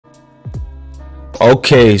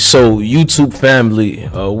Okay, so YouTube family,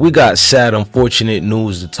 we got sad, unfortunate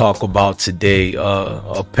news to talk about today.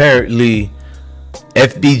 Apparently,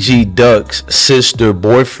 FBG Duck's sister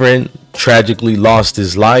boyfriend tragically lost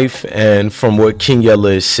his life, and from what King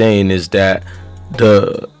Yella is saying is that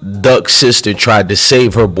the Duck sister tried to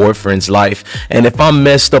save her boyfriend's life. And if I'm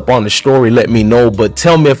messed up on the story, let me know, but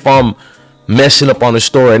tell me if I'm messing up on the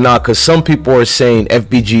story or not, because some people are saying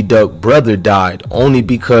FBG Duck brother died only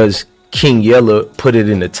because King Yella put it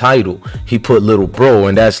in the title. He put little bro,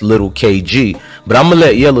 and that's little KG. But I'm gonna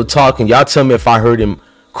let Yella talk, and y'all tell me if I heard him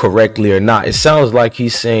correctly or not. It sounds like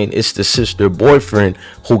he's saying it's the sister boyfriend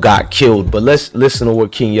who got killed, but let's listen to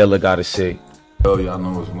what King Yella got to say. Yo, y'all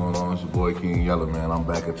know what's going on. It's your boy King Yella, man. I'm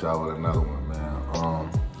back at y'all with another one,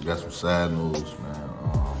 man. Got some sad news, man.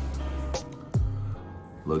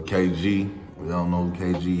 Little KG, we don't know who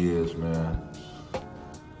KG is, man.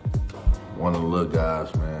 One of the little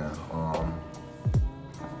guys, man.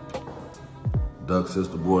 Duck's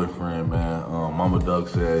sister boyfriend, man. Mama Duck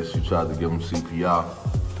said she tried to give him CPR.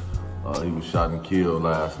 He was shot and killed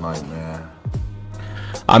last night, man.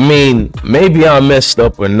 I mean, maybe I messed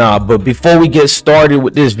up or not, but before we get started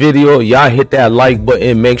with this video, y'all hit that like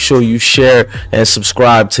button, make sure you share and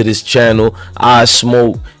subscribe to this channel. I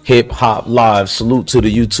Smoke Hip Hop Live. Salute to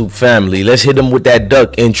the YouTube family. Let's hit them with that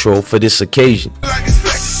Duck intro for this occasion.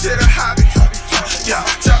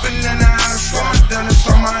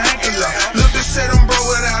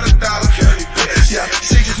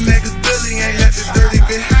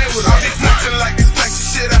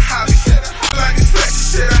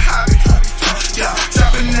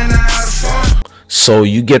 So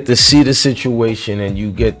you get to see the situation and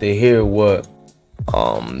you get to hear what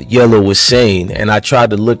Yella was saying, and I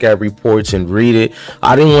tried to look at reports and read it.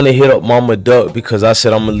 I didn't want to hit up Mama Duck because I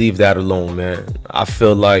said I'm gonna leave that alone, man. I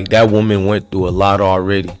feel like that woman went through a lot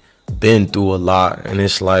already, been through a lot, and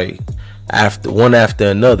it's like one after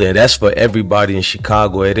another, and that's for everybody in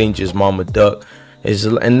Chicago. It ain't just Mama Duck,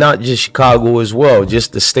 and not just Chicago as well,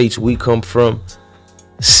 just the states we come from,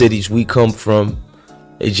 cities we come from.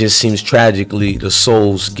 It just seems tragically the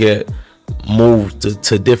souls get moved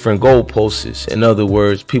to different goalposts. In other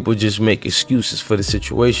words, people just make excuses for the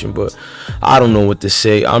situation, but I don't know what to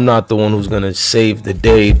say. I'm not the one who's gonna save the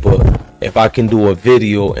day, but if I can do a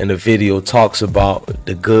video and the video talks about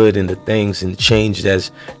the good and the things and change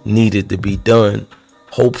that's needed to be done,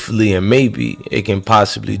 hopefully and maybe it can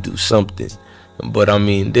possibly do something. But I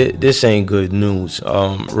mean, this ain't good news.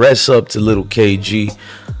 Rest up to little KG.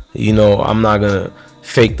 You know, I'm not gonna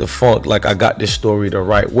fake the funk like I got this story the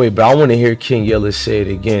right way, but I want to hear King Yella say it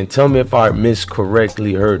again. Tell me if I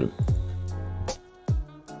miscorrectly heard him.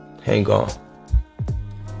 Hang on.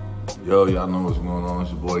 Yo, y'all know what's going on.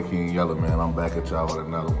 It's your boy King Yella, man. I'm back at y'all with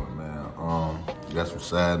another one, man. Got some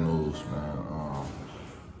sad news, man.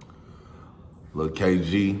 Little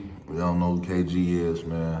KG, we don't know who KG is,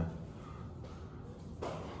 man.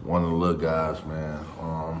 One of the little guys, man.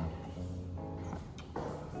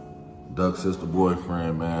 Duck's sister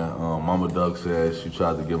boyfriend, man. Mama Duck said she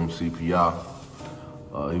tried to give him CPR.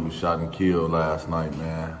 He was shot and killed last night,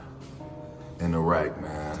 man, in Iraq,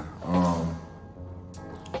 man.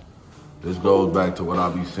 This goes back to what I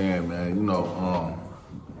be saying, man. You know,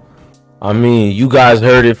 I mean, you guys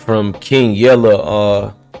heard it from King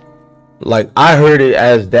Yella. Like, I heard it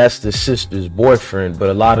as that's the sister's boyfriend, but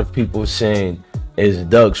a lot of people saying it's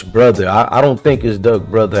Duck's brother. I don't think it's Duck's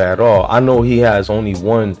brother at all. I know he has only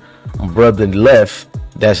one brother left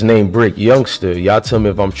that's named Brick Youngster. Y'all tell me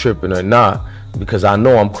if I'm tripping or not, because I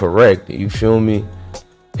know I'm correct. You feel me?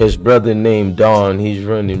 His brother named Don. He's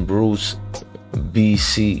running Bruce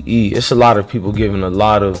BCE. It's a lot of people giving a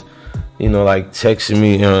lot of, you know, like texting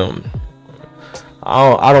me.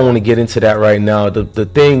 I don't want to get into that right now. The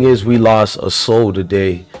thing is, we lost a soul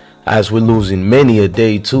today, as we're losing many a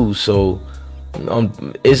day too. So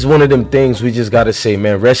it's one of them things we just gotta say,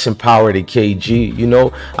 man, rest in power to KG. You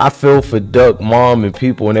know, I feel for Duck mom and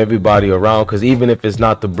people and everybody around, because even if it's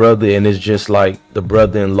not the brother and it's just like the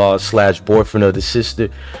brother-in-law / boyfriend of the sister,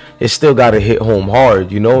 it still gotta hit home hard.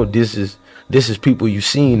 You know, this is people you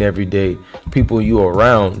seen every day, people you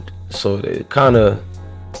around. So it kind of,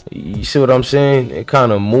 you see what I'm saying, it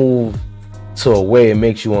kind of move to a way it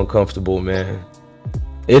makes you uncomfortable, man.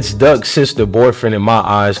 It's Duck's sister boyfriend in my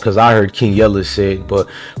eyes, because I heard King Yella say it, but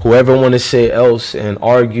whoever want to say else and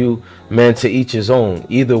argue, man, to each his own.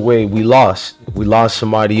 Either way, we lost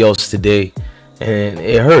somebody else today, and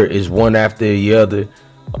it hurt. It's one after the other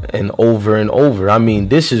and over. I mean,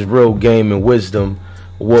 this is real game and wisdom.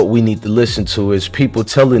 What we need to listen to is people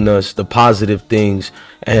telling us the positive things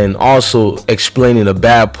and also explaining the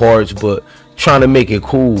bad parts, but trying to make it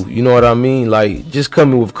cool. You know what I mean? Like, just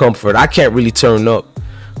coming with comfort. I can't really turn up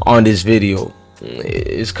on this video.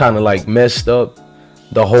 It's kind of like messed up.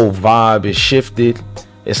 The whole vibe is shifted.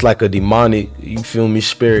 It's like a demonic, you feel me,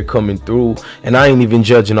 spirit coming through. And I ain't even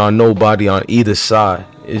judging on nobody on either side.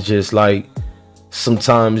 It's just like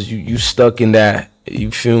sometimes you stuck in that,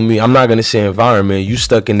 you feel me, I'm not gonna say environment, you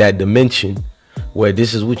stuck in that dimension where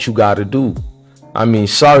this is what you gotta do. I mean,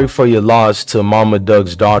 sorry for your loss to Mama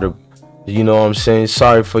Doug's daughter. You know what I'm saying?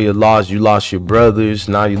 Sorry for your loss. You lost your brothers.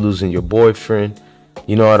 Now you're losing your boyfriend.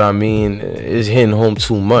 You know what I mean? It's hitting home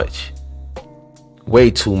too much.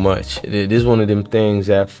 Way too much. It is one of them things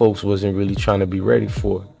that folks wasn't really trying to be ready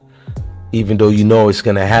for. Even though you know it's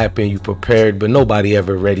gonna happen, you prepared, but nobody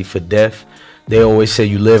ever ready for death. They always say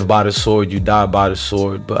you live by the sword, you die by the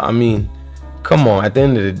sword. But I mean, come on, at the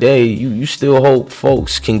end of the day, you still hope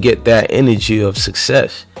folks can get that energy of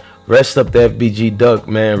success. Rest up to FBG Duck,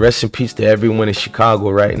 man. Rest in peace to everyone in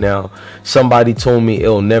Chicago right now. Somebody told me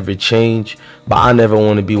it'll never change, but I never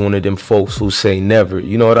want to be one of them folks who say never.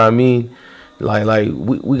 You know what I mean? Like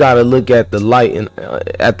we gotta look at the light and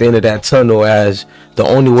at the end of that tunnel, as the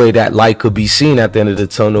only way that light could be seen at the end of the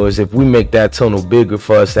tunnel is if we make that tunnel bigger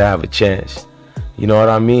for us to have a chance. You know what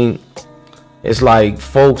I mean? It's like,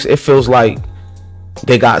 folks, it feels like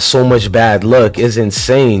they got so much bad luck. It's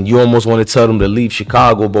insane. You almost want to tell them to leave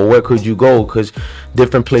Chicago, but where could you go? Because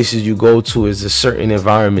different places you go to is a certain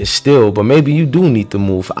environment still, but maybe you do need to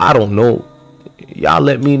move. I don't know. Y'all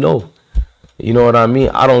let me know. You know what I mean?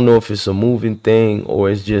 I don't know if it's a moving thing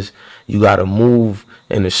or it's just you got to move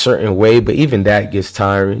in a certain way, but even that gets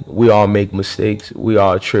tiring. We all make mistakes. We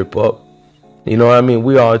all trip up. You know what I mean?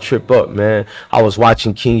 We all trip up, man. I was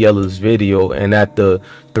watching King Yellow's video, and at the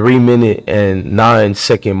 3-minute and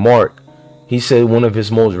 9-second mark, he said one of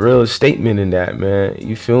his most real statement in that, man.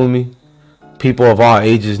 You feel me? People of all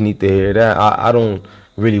ages need to hear that. I don't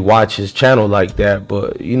really watch his channel like that,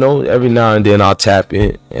 but, you know, every now and then I'll tap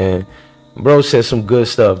in, and bro said some good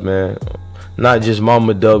stuff, man. Not just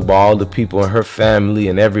Mama Doug, but all the people in her family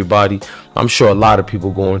and everybody. I'm sure a lot of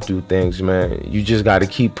people going through things, man. You just got to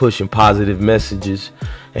keep pushing positive messages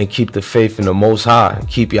and keep the faith in the Most High.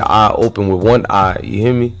 Keep your eye open with one eye. You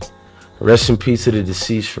hear me? Rest in peace to the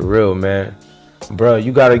deceased, for real, man. Bro,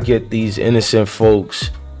 you got to get these innocent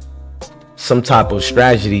folks some type of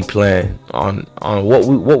strategy plan on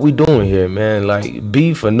what we doing here, man. Like,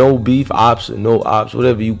 beef or no beef, ops or no ops,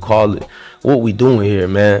 whatever you call it. What we doing here,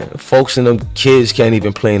 man? Folks and them kids can't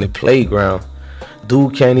even play in the playground.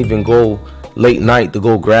 Dude can't even go late night to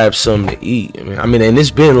go grab something to eat. I mean, and it's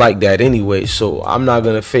been like that anyway, so I'm not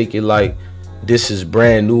gonna fake it like this is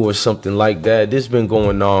brand new or something like that. This been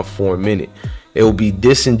going on for a minute. It would be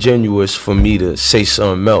disingenuous for me to say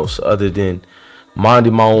something else other than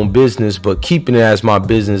minding my own business, but keeping it as my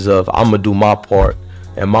business of I'm gonna do my part,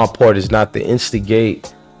 and my part is not to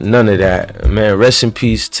instigate none of that, man. Rest in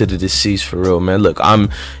peace to the deceased, for real, man. Look, I'm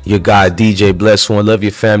your guy, DJ Bless One. Love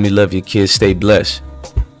your family, love your kids, stay blessed.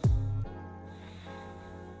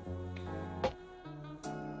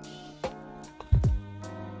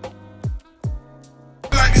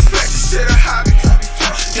 Like it's shit a hobby.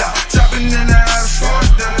 Yeah, dropping in the